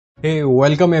Hey,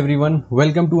 welcome everyone.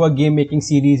 Welcome to our game making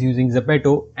series using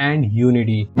Zepeto and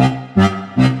Unity.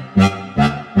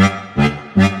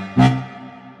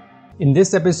 In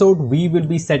this episode, we will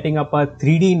be setting up a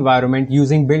 3D environment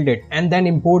using Build It and then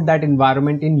import that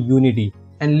environment in Unity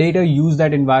and later use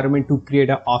that environment to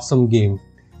create an awesome game.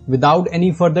 Without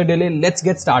any further delay, let's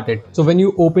get started. So when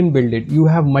you open Build It, you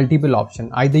have multiple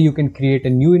options. Either you can create a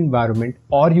new environment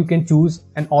or you can choose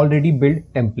an already built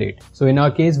template. So in our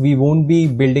case, we won't be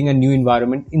building a new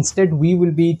environment. Instead, we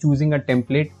will be choosing a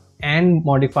template and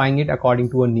modifying it according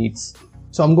to our needs.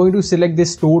 So I'm going to select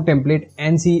this store template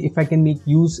and see if I can make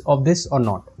use of this or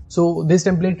not. So this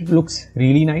template looks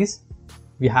really nice.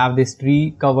 We have this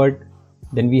tree covered.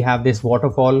 Then we have this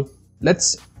waterfall.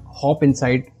 Let's hop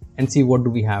inside and see what do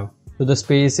we have. So the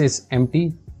space is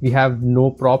empty. We have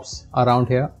no props around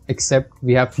here except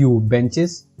we have few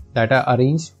benches that are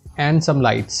arranged and some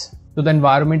lights. So the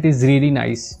environment is really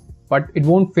nice, but it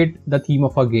won't fit the theme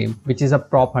of our game, which is a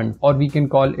prop hunt, or we can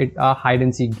call it a hide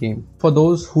and seek game. For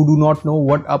those who do not know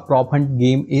what a prop hunt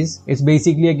game is, it's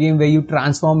basically a game where you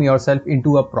transform yourself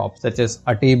into a prop, such as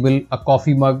a table, a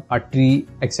coffee mug, a tree,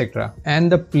 etc.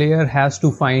 And the player has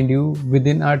to find you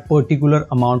within a particular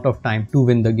amount of time to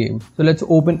win the game. So let's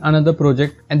open another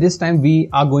project, and this time we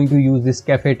are going to use this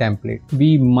cafe template.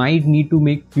 We might need to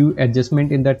make few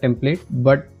adjustments in the template,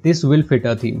 but this will fit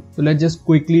our theme. So let's just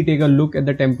quickly take a look at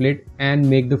the template and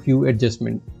make the few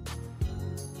adjustments.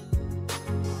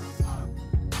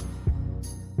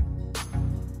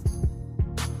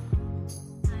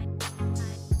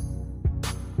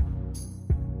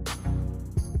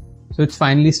 So it's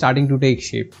finally starting to take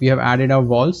shape. We have added our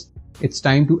walls. It's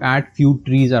time to add few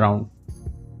trees around.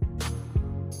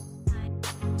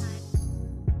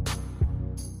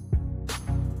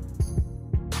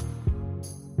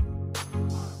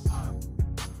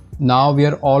 Now we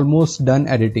are almost done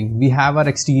editing. We have our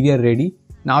exterior ready.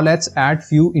 Now let's add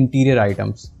few interior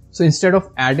items. So instead of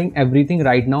adding everything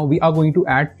right now, we are going to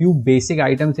add few basic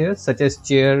items here such as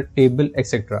chair, table,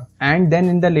 etc. And then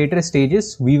in the later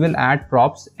stages, we will add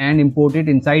props and import it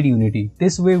inside Unity.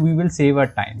 This way we will save our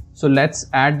time. So let's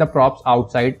add the props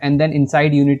outside and then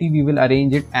inside Unity we will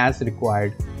arrange it as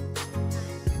required.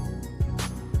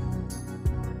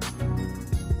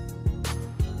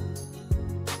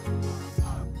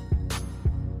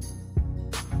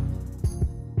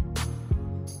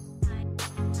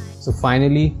 So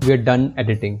finally, we are done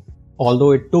editing.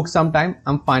 Although it took some time,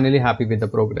 I'm finally happy with the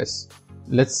progress.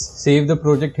 Let's save the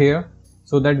project here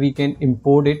so that we can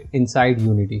import it inside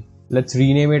Unity. Let's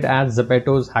rename it as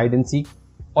Zepeto's Hide and Seek,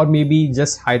 or maybe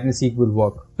just Hide and Seek will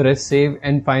work. Press save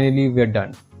and finally we are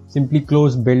done. Simply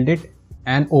close Build It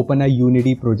and open a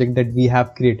Unity project that we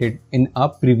have created in a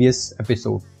previous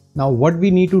episode. Now what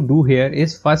we need to do here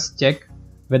is first check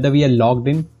whether we are logged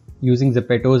in using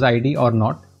Zepeto's ID or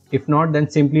not. If not, then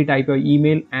simply type your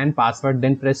email and password,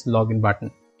 then press login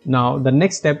button. Now the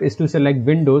next step is to select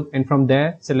Windows and from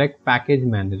there select Package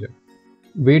Manager.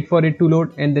 Wait for it to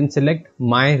load and then select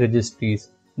My Registries.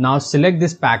 Now select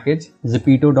this package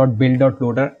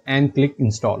zepeto.build.loader and click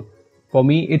install. For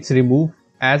me it's remove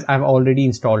as I've already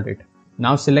installed it.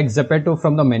 Now select Zepeto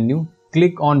from the menu,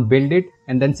 click on Build It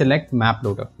and then select Map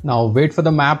Loader. Now wait for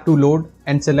the map to load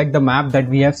and select the map that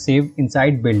we have saved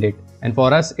inside Build It. And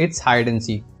for us it's Hide and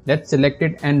Seek. Let's select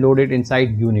it and load it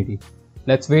inside Unity.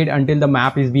 Let's wait until the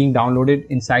map is being downloaded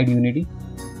inside Unity.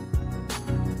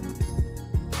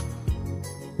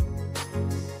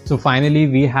 So finally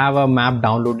we have a map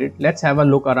downloaded. Let's have a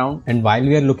look around, and while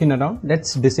we are looking around,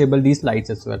 let's disable these lights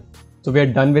as well. So we are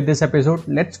done with this episode.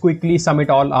 Let's quickly sum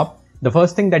it all up. The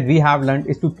first thing that we have learned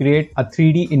is to create a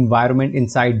 3D environment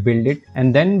inside Build It,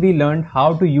 and then we learned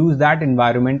how to use that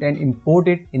environment and import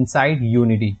it inside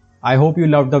Unity. I hope you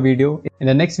loved the video. In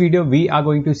the next video, we are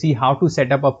going to see how to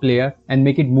set up a player and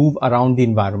make it move around the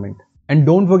environment. And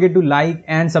don't forget to like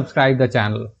and subscribe the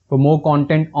channel for more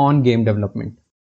content on game development.